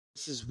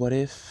This is what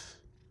if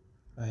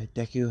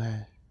Deku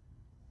had,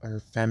 or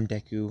Fem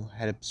Deku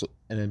had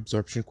an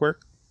absorption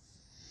quirk.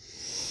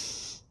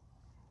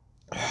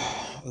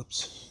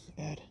 Oops,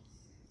 bad.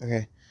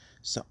 Okay,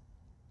 so,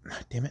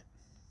 damn it.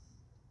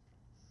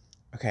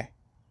 Okay,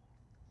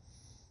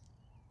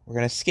 we're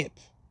gonna skip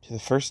to the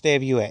first day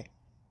of UA.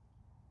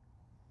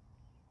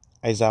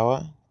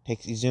 Aizawa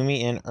takes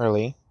Izumi in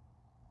early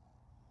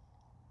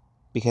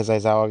because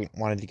Aizawa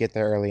wanted to get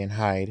there early and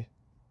hide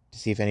to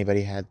see if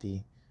anybody had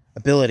the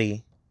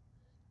ability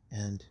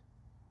and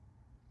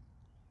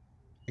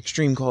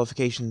extreme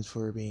qualifications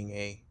for being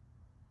a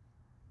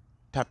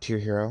top tier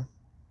hero.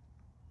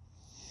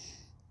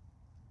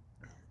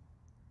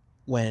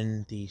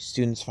 When the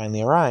students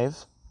finally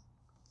arrive,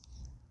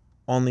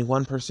 only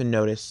one person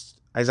noticed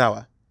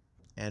Aizawa,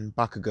 and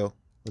Bakugo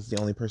was the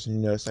only person who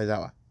noticed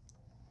Aizawa.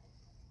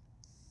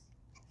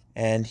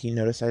 And he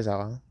noticed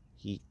Aizawa.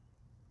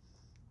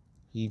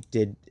 He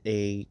did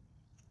a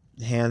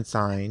hand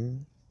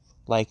sign,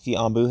 like the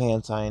Anbu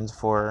hand signs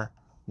for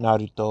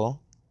Naruto.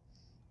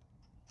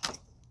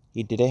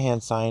 He did a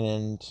hand sign,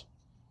 and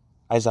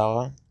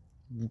Aizawa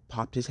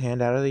popped his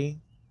hand out of the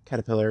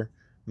caterpillar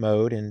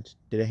mode and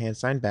did a hand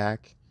sign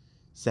back,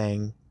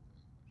 saying,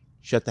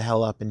 "Shut the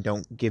hell up and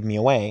don't give me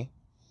away."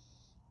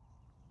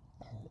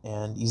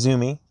 And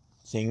Izumi,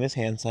 seeing this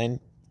hand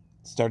sign,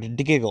 started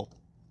to giggle.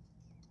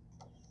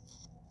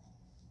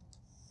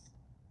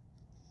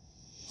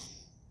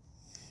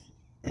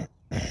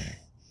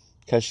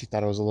 Because she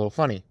thought it was a little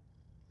funny.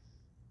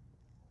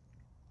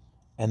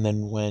 And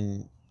then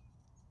when,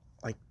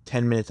 like,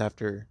 10 minutes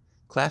after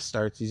class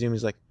starts,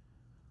 Izumi's like,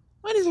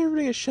 "Why does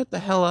everybody just shut the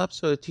hell up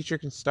so the teacher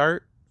can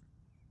start?"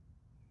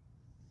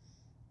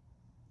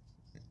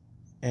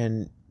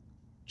 And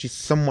she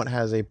somewhat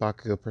has a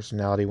Bakugo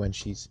personality when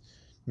she's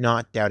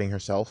not doubting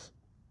herself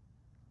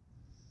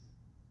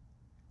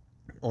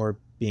or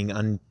being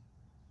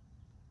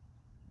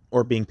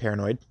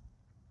paranoid.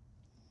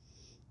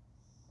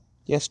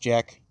 Yes,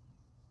 Jack,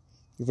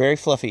 you're very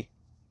fluffy.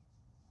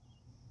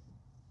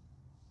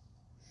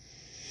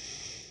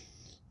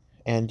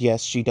 And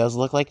yes, she does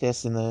look like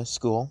this in the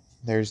school.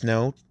 There's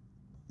no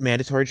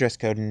mandatory dress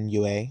code in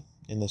UA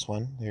in this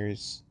one.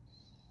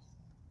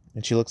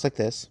 And she looks like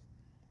this.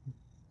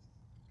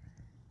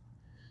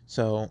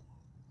 So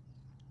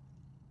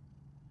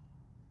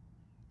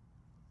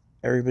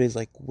everybody's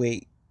like,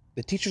 "Wait,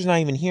 the teacher's not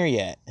even here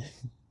yet."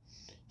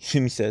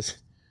 Yumi says,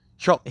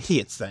 "You're all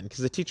idiots then, because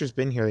the teacher's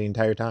been here the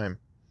entire time.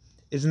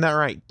 Isn't that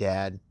right,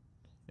 Dad?"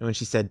 And when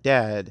she said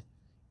Dad,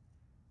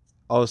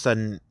 all of a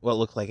sudden, what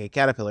looked like a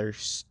caterpillar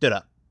stood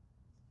up.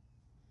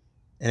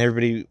 And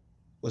everybody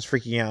was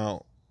freaking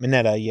out.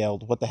 Mineta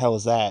yelled, "What the hell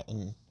is that?"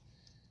 And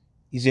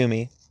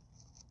Izumi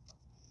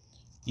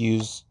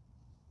used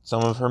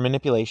some of her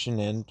manipulation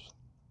and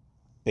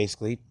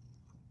basically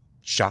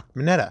shocked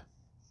Mineta.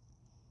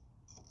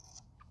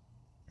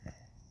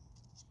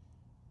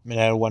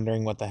 Mineta,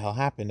 wondering what the hell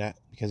happened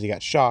because he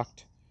got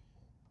shocked,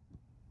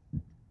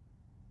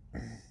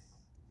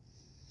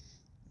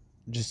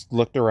 just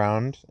looked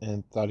around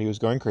and thought he was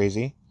going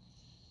crazy.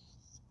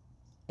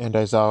 And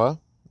Aizawa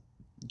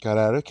got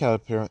out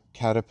of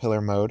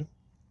caterpillar mode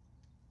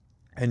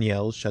and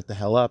yelled, "Shut the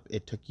hell up.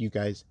 It took you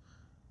guys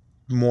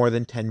more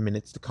than 10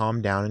 minutes to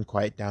calm down and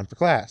quiet down for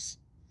class.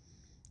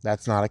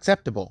 That's not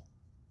acceptable.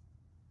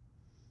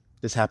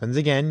 This happens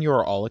again, you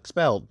are all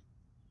expelled."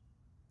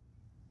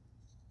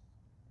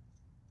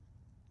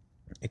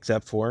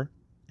 Except for,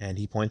 and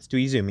he points to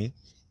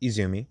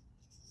Izumi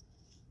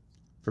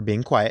for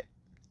being quiet,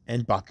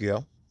 and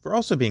Bakugo for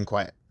also being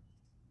quiet.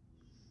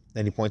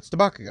 Then he points to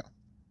Bakugo.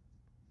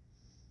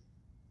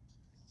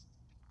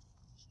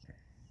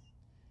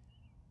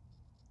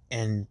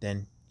 And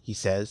then he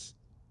says,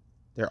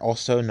 "They're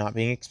also not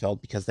being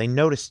expelled because they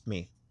noticed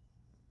me."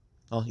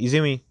 Well,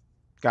 Izumi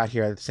got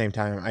here at the same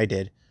time I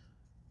did,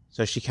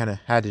 so she kind of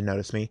had to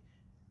notice me.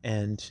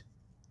 And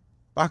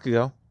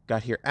Bakugo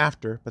got here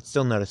after, but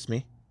still noticed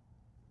me.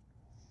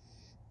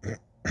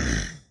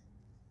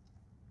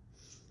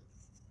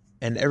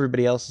 And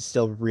everybody else is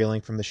still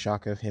reeling from the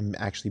shock of him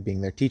actually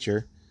being their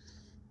teacher.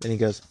 Then he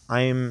goes,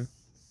 "I'm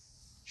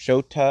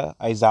Shota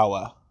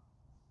Aizawa.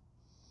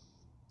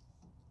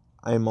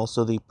 I am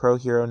also the pro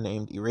hero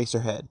named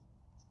Eraserhead.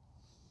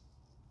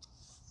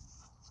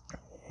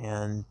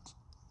 And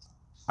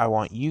I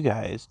want you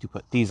guys to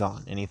put these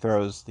on." And he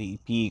throws the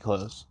PE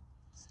clothes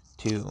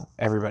to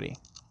everybody.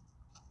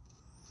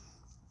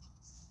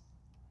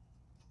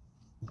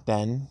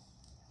 Then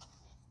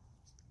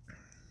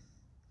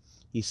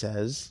he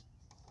says,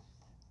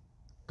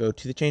 "Go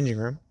to the changing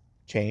room,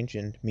 change,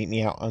 and meet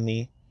me out on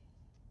the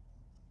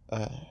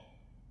uh,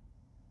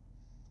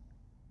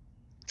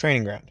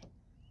 training ground."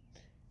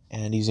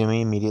 And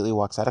Izumi immediately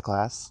walks out of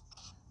class,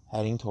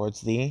 heading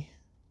towards the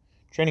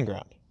training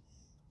ground.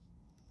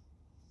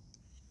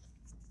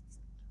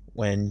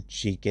 When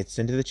she gets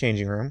into the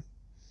changing room,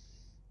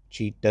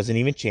 she doesn't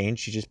even change.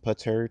 She just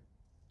puts her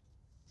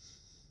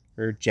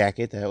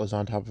jacket that was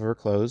on top of her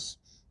clothes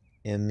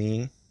in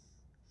the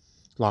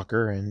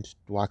locker and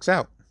walks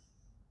out.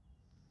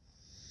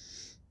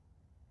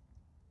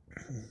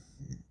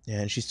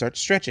 And she starts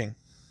stretching.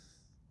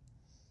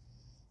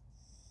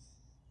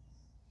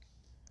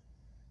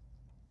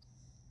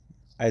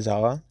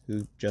 Aizawa,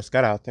 who just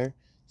got out there,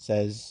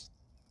 says,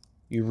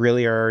 "You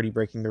really are already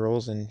breaking the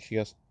rules." And she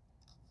goes,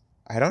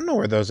 "I don't know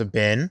where those have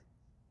been.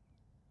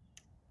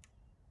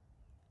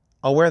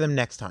 I'll wear them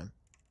next time.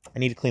 I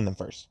need to clean them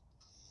first."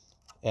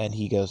 And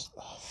he goes,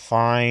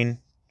 "Fine."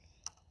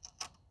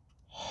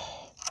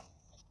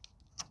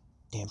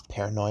 Damn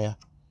paranoia.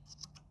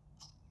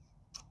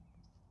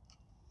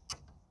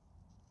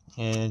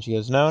 And she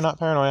goes, "No, not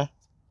paranoia.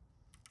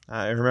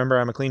 Remember,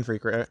 I'm a clean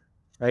freak, right?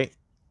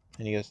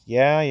 And he goes,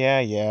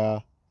 "Yeah.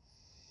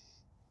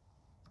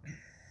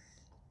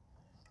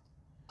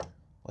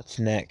 What's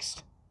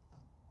next?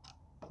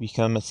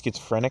 Become a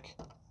schizophrenic?"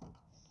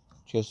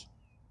 She goes,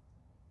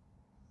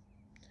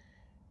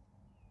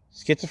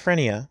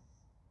 "Schizophrenia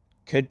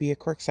could be a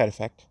quirk side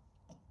effect.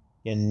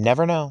 You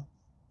never know."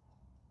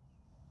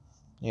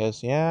 He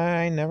goes, "Yeah,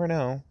 I never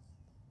know."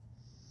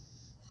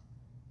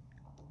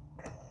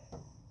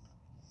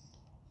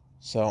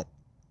 So,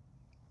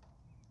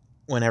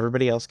 when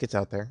everybody else gets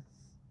out there,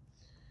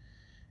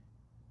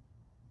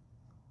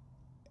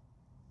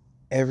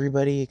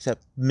 everybody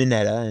except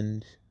Mineta,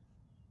 and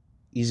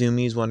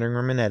Izumi's wondering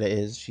where Mineta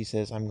is. She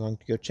says, "I'm going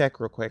to go check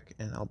real quick,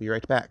 and I'll be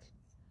right back."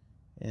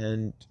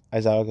 And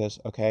Aizawa goes,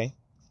 "Okay,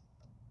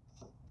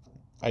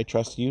 I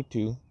trust you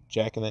to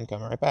check and then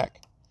come right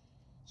back."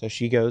 So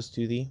she goes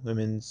to the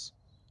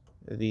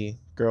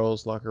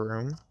girls' locker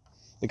room.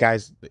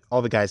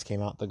 All the guys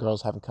came out. The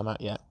girls haven't come out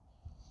yet.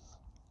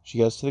 She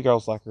goes to the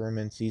girls' locker room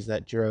and sees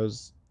that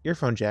Jiro's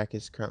earphone jack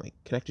is currently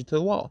connected to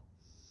the wall.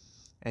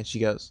 And she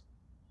goes,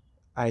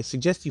 "I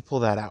suggest you pull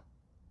that out."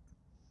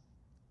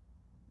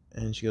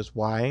 And she goes,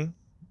 "Why?"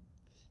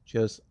 She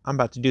goes, "I'm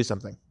about to do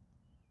something."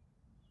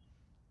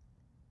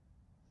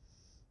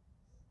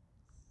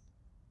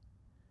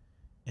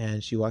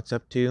 And she walks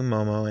up to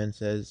Momo and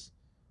says,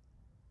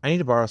 "I need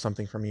to borrow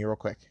something from you real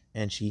quick."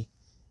 And she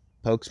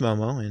pokes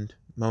Momo, and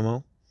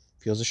Momo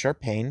feels a sharp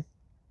pain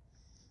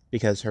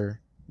because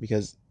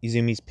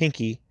Izumi's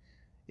pinky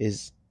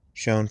is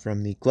shown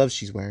from the gloves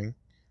she's wearing.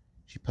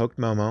 She poked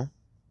Momo,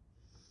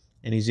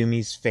 and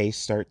Izumi's face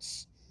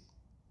starts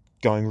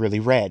going really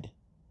red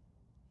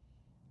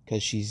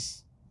because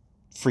she's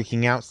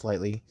freaking out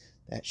slightly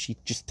that she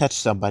just touched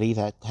somebody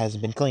that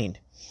hasn't been cleaned.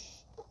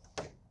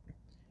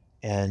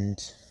 And,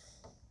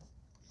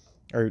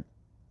 or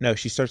no,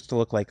 she starts to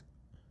look like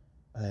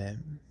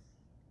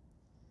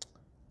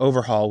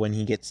Overhaul when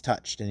he gets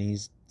touched,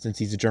 and since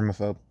he's a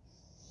germaphobe.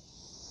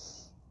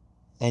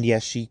 And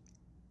yes, she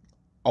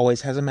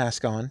always has a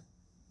mask on,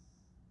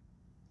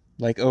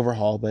 like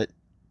Overhaul, but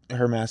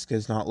her mask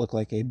does not look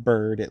like a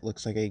bird. It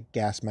looks like a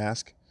gas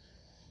mask.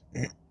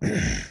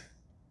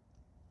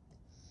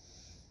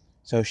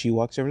 So she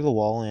walks over to the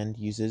wall and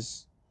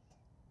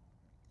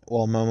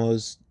while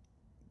Momo's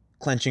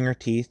clenching her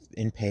teeth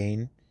in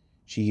pain,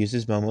 she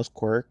uses Momo's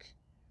quirk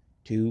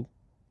to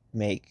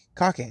make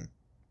caulking.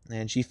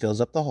 And she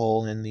fills up the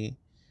hole, and the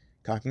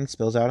caulking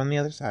spills out on the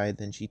other side.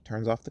 Then she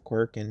turns off the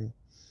quirk and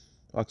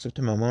walks up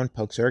to Momo and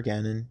pokes her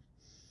again,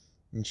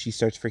 and she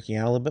starts freaking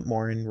out a little bit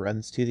more and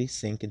runs to the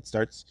sink and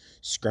starts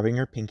scrubbing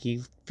her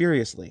pinky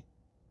furiously.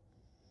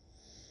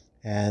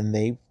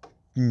 And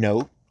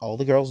all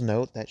the girls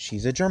note that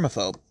she's a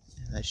germaphobe,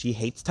 that she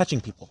hates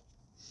touching people,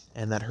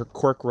 and that her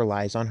quirk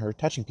relies on her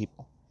touching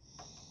people.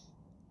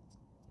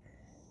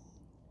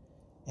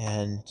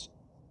 And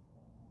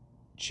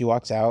she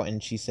walks out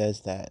and she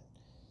says that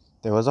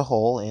there was a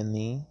hole in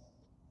the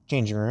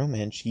changing room,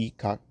 and she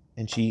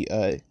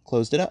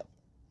closed it up.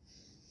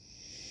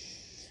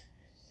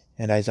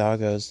 And Aizawa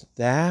goes,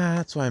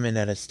 "That's why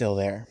Mineta's still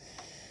there.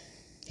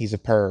 He's a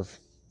perv."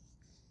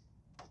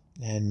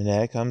 And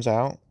Mineta comes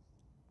out,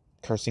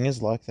 cursing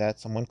his luck that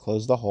someone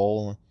closed the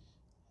hole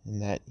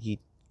and that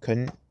he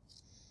couldn't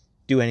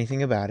do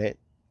anything about it.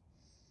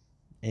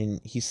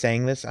 And he's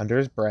saying this under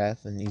his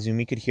breath, and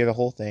Izumi could hear the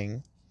whole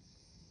thing.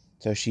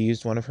 So she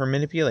used one of her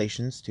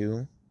manipulations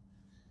to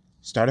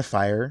start a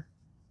fire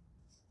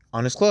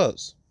on his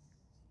clothes.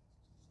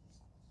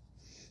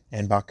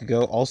 And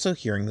Bakugo, also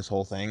hearing this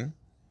whole thing,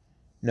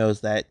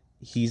 knows that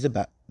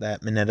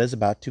Mineta's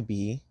about to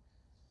be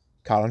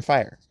caught on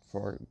fire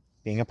for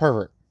being a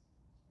pervert.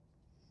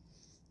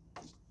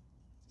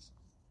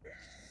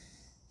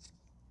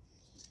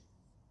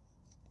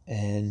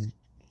 And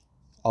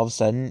all of a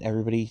sudden,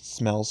 everybody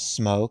smells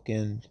smoke,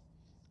 and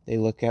they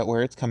look at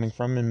where it's coming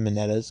from, and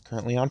Mineta's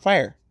currently on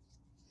fire.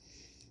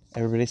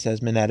 Everybody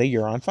says, "Mineta,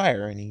 you're on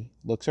fire." And he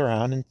looks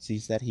around and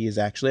sees that he is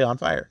actually on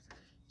fire.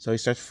 So he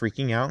starts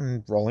freaking out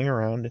and rolling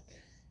around.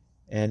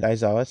 And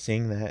Aizawa,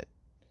 seeing that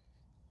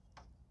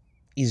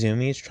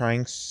Izumi is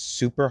trying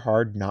super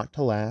hard not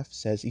to laugh,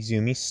 says,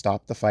 "Izumi,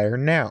 stop the fire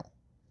now."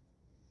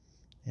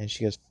 And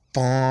she goes,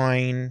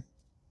 "Fine."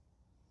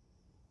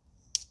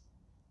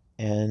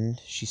 And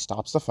she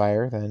stops the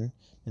fire. Then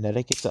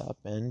Mineta gets up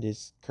and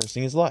is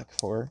cursing his luck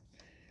for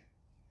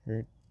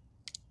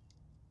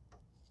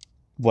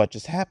what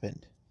just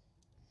happened.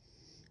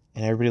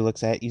 And everybody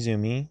looks at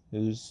Izumi,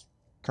 who's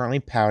currently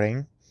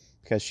pouting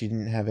because she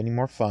didn't have any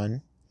more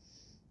fun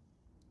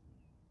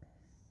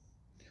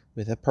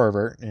with a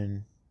pervert.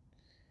 And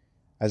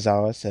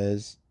Aizawa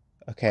says,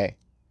 okay,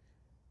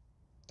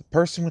 the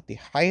person with the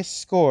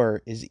highest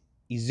score is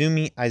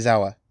Izumi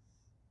Aizawa.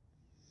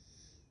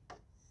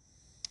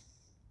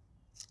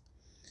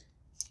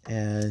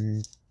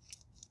 And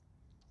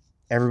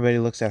everybody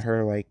looks at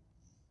her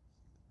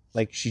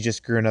like she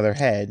just grew another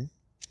head.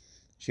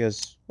 She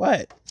goes,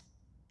 what?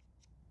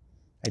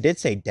 I did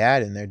say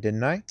dad in there,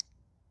 didn't I?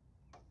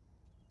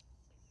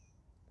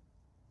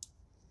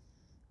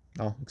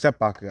 Oh, except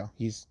Bakugo.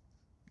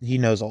 He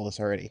knows all this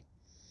already.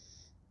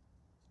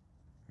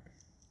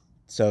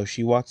 So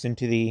she walks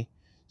into the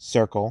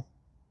circle,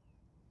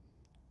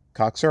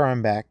 cocks her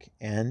arm back,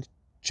 and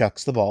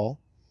chucks the ball,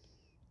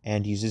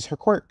 and uses her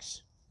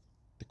quirks.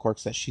 The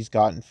quirks that she's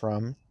gotten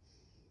from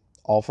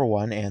All for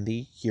One and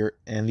the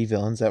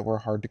villains that were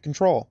hard to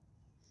control.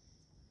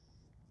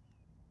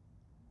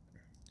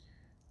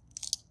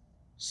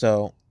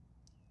 So,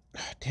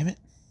 damn it.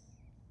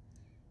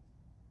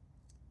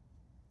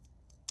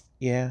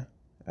 Yeah,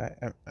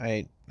 I'm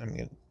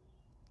gonna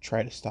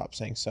try to stop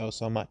saying so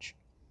much.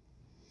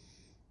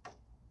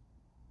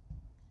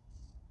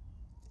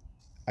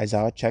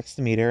 Aizawa checks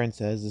the meter and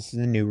says, "This is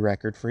a new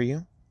record for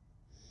you."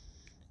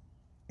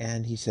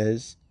 And he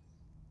says,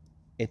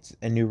 "It's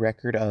a new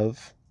record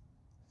of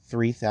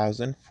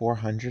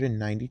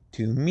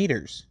 3,492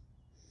 meters."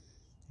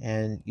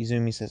 And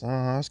Izumi says, "Oh,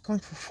 I was going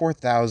for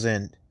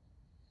 4,000."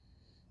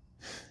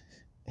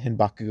 And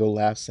Bakugo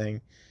laughs,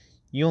 saying,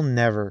 "You'll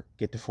never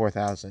get to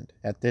 4,000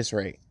 at this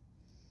rate."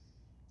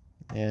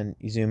 And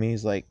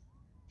Izumi's like,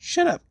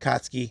 "Shut up,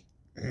 Katsuki."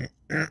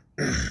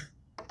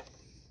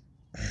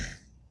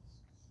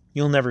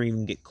 "You'll never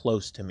even get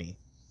close to me."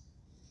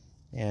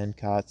 And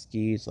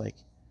Katsuki's like,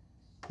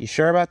 "You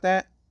sure about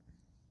that?"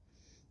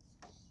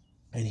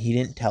 And he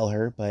didn't tell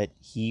her, but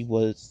he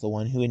was the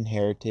one who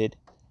inherited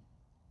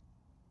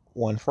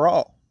One for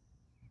All.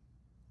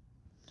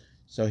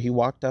 So he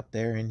walked up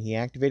there and he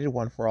activated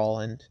One for All,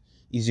 and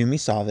Izumi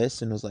saw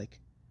this and was like,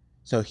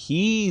 so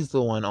he's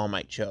the one All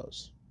Might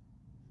chose.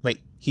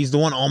 Wait, he's the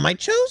one All Might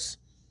chose?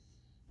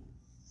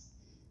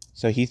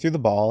 So he threw the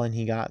ball and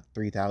he got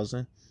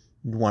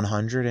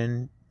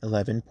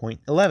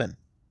 3,111.11.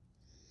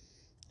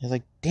 He's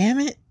like, damn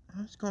it,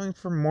 I was going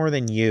for more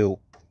than you.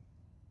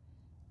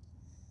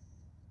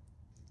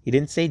 He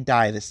didn't say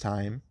die this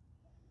time.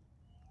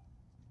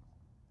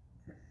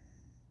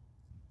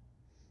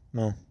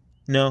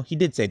 No, he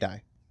did say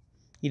die.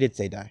 He did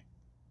say die.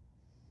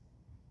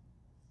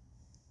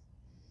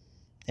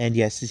 And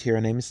yes, his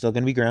hero name is still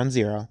going to be Ground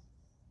Zero.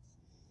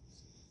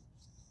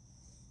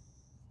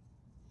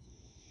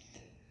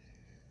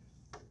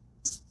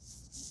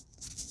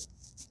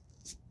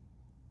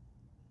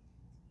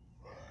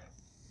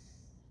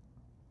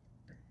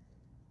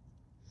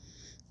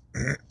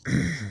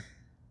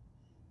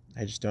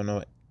 I just don't know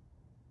what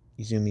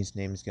Izumi's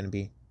name is going to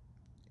be.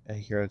 A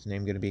hero's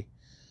name going to be.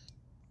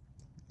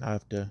 I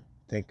have to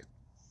think.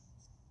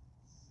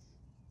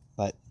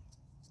 But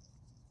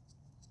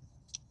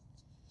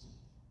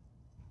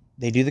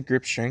they do the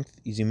grip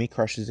strength. Izumi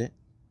crushes it.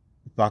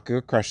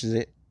 Bakugo crushes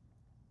it.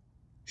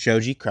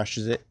 Shoji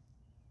crushes it.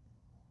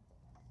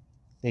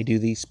 They do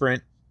the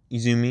sprint.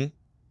 Izumi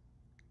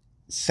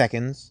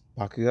seconds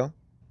Bakugo.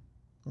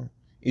 Oh.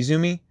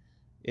 Izumi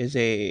is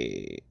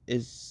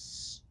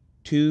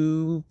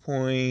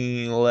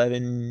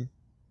 2.11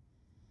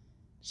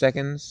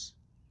 seconds.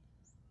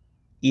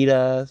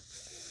 Ida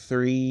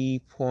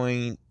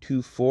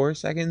 3.24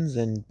 seconds,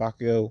 and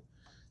Bakugo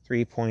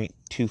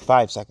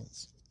 3.25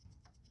 seconds.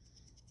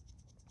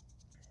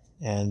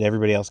 And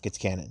everybody else gets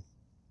cannon.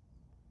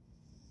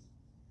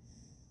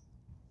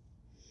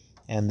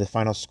 And the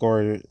final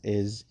score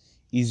is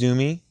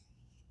Izumi,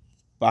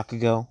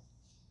 Bakugo,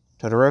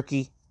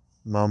 Todoroki,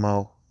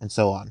 Momo, and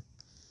so on.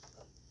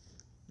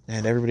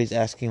 And everybody's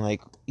asking,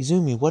 like,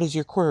 Izumi, what is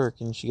your quirk?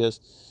 And she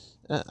goes,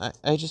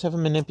 I just have a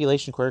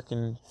manipulation quirk.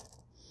 And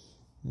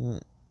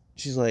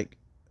she's like,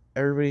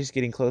 everybody's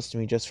getting close to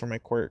me just for my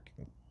quirk.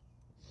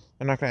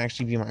 They're not going to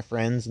actually be my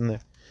friends.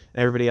 And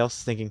everybody else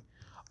is thinking,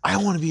 I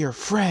want to be her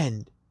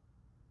friend.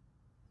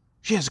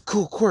 She has a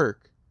cool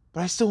quirk,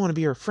 but I still want to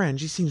be her friend.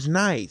 She seems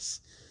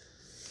nice.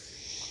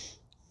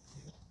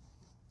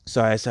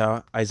 So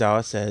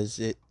Aizawa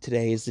says,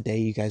 today is the day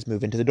you guys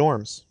move into the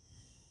dorms.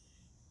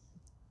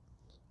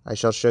 I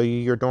shall show you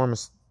your dorm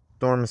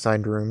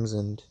assigned rooms,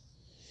 and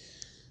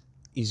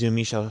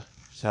Izumi shall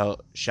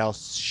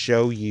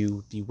show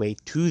you the way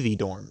to the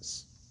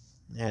dorms.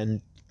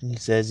 And he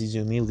says,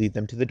 Izumi, lead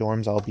them to the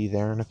dorms. I'll be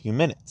there in a few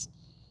minutes.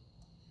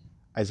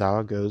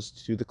 Aizawa goes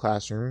to the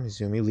classroom.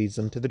 Izumi leads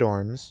them to the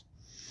dorms.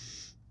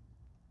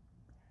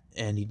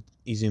 And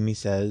Izumi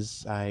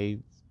says,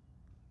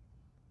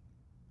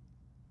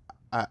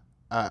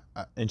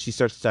 and she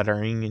starts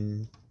stuttering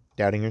and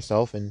doubting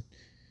herself, and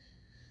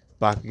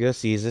Bakugo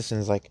sees this and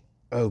is like,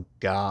 oh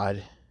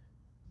god.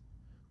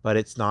 But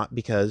it's not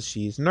because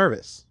she's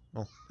nervous.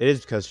 Well, it is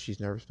because she's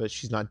nervous, but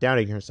she's not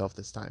doubting herself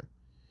this time.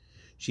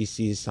 she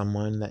sees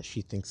someone that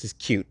she thinks is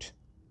cute.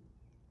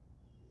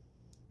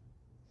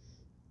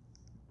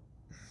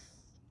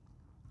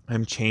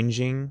 I'm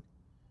changing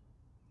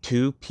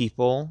 2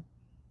 people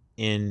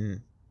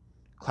in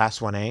Class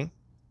 1A.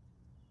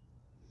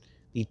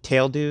 The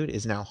tail dude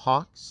is now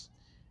Hawks,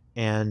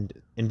 and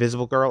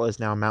Invisible Girl is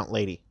now Mount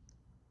Lady.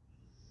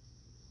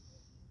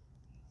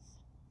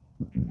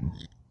 And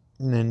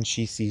then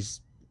she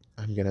sees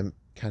I'm gonna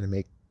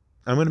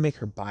make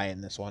her bi in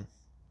this one.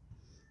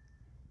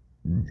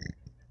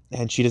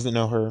 And she doesn't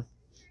know her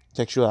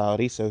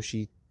sexuality, so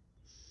she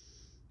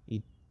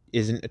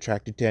isn't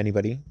attracted to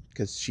anybody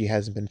because she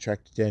hasn't been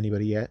attracted to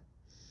anybody yet.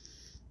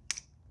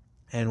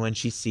 And when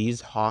she sees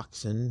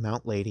Hawks and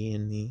Mount Lady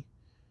in the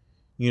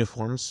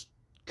uniforms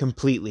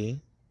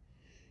completely,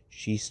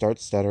 she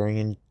starts stuttering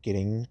and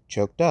getting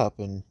choked up,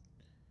 and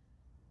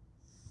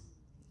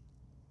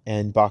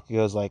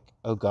Bakugo's like,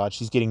 oh god,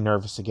 she's getting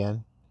nervous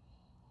again.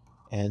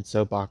 And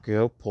so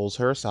Bakugo pulls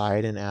her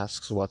aside and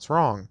asks what's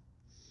wrong.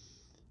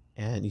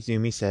 And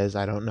Izumi says,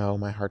 I don't know,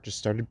 my heart just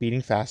started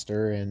beating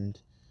faster and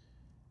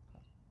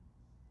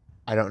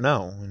I don't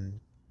know.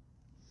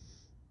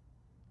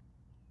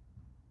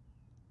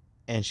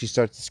 And she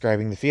starts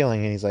describing the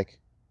feeling, and he's like,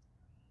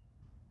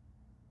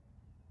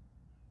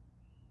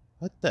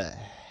 what the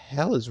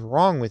hell is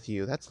wrong with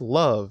you? That's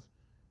love.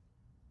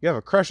 You have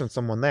a crush on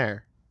someone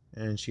there.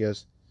 And she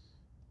goes,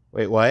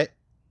 wait, what?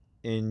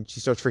 And she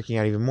starts freaking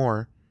out even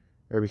more,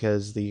 or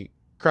because the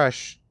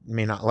crush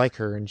may not like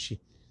her, and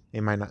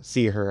they might not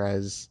see her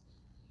as,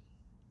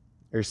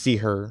 or see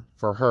her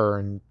for her,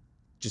 and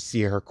just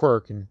see her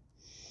quirk, and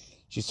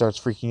she starts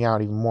freaking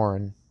out even more.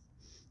 And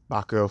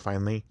Bakugo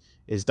finally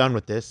is done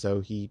with this, so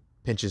he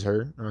pinches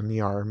her on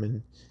the arm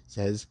and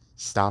says,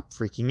 stop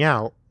freaking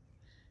out.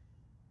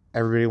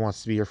 Everybody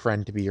wants to be your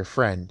friend to be your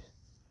friend.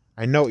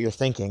 I know what you're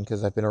thinking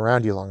because I've been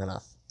around you long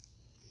enough.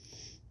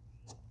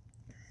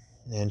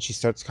 And she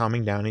starts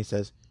calming down. He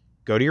says,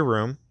 go to your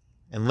room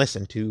and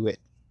listen to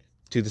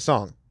the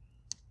song.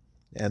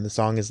 And the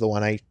song is the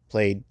one I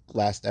played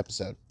last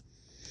episode.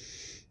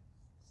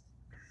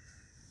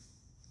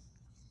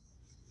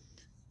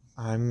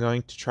 I'm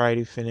going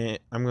to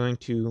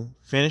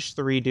finish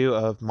the redo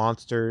of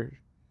Monster.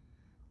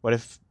 What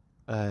if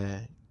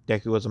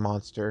Deku was a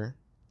monster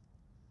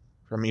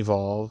from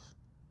Evolve?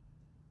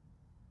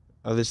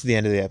 Oh, this is the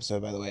end of the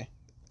episode, by the way.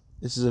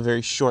 This is a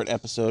very short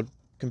episode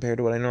compared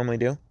to what I normally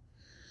do.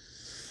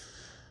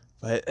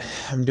 But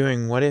I'm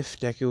doing What If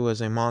Deku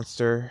Was a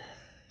Monster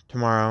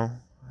tomorrow.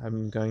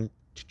 I'm going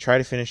to try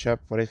to finish up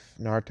What If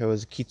Naruto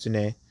Was a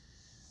Kitsune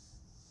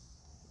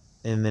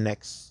in the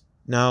next...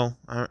 No,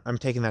 I'm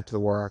taking that to the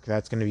War Arc.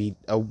 That's going to be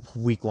a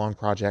week-long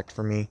project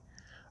for me.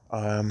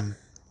 I'm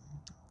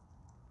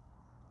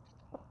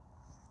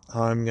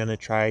going to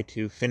try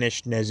to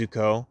finish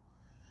Nezuko.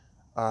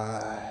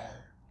 Or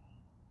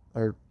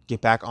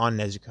get back on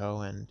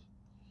Nezuko and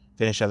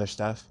finish other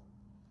stuff.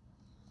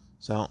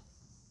 So,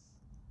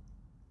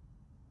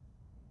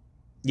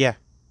 yeah.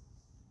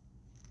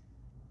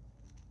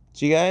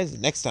 See you guys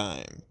next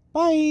time.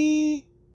 Bye!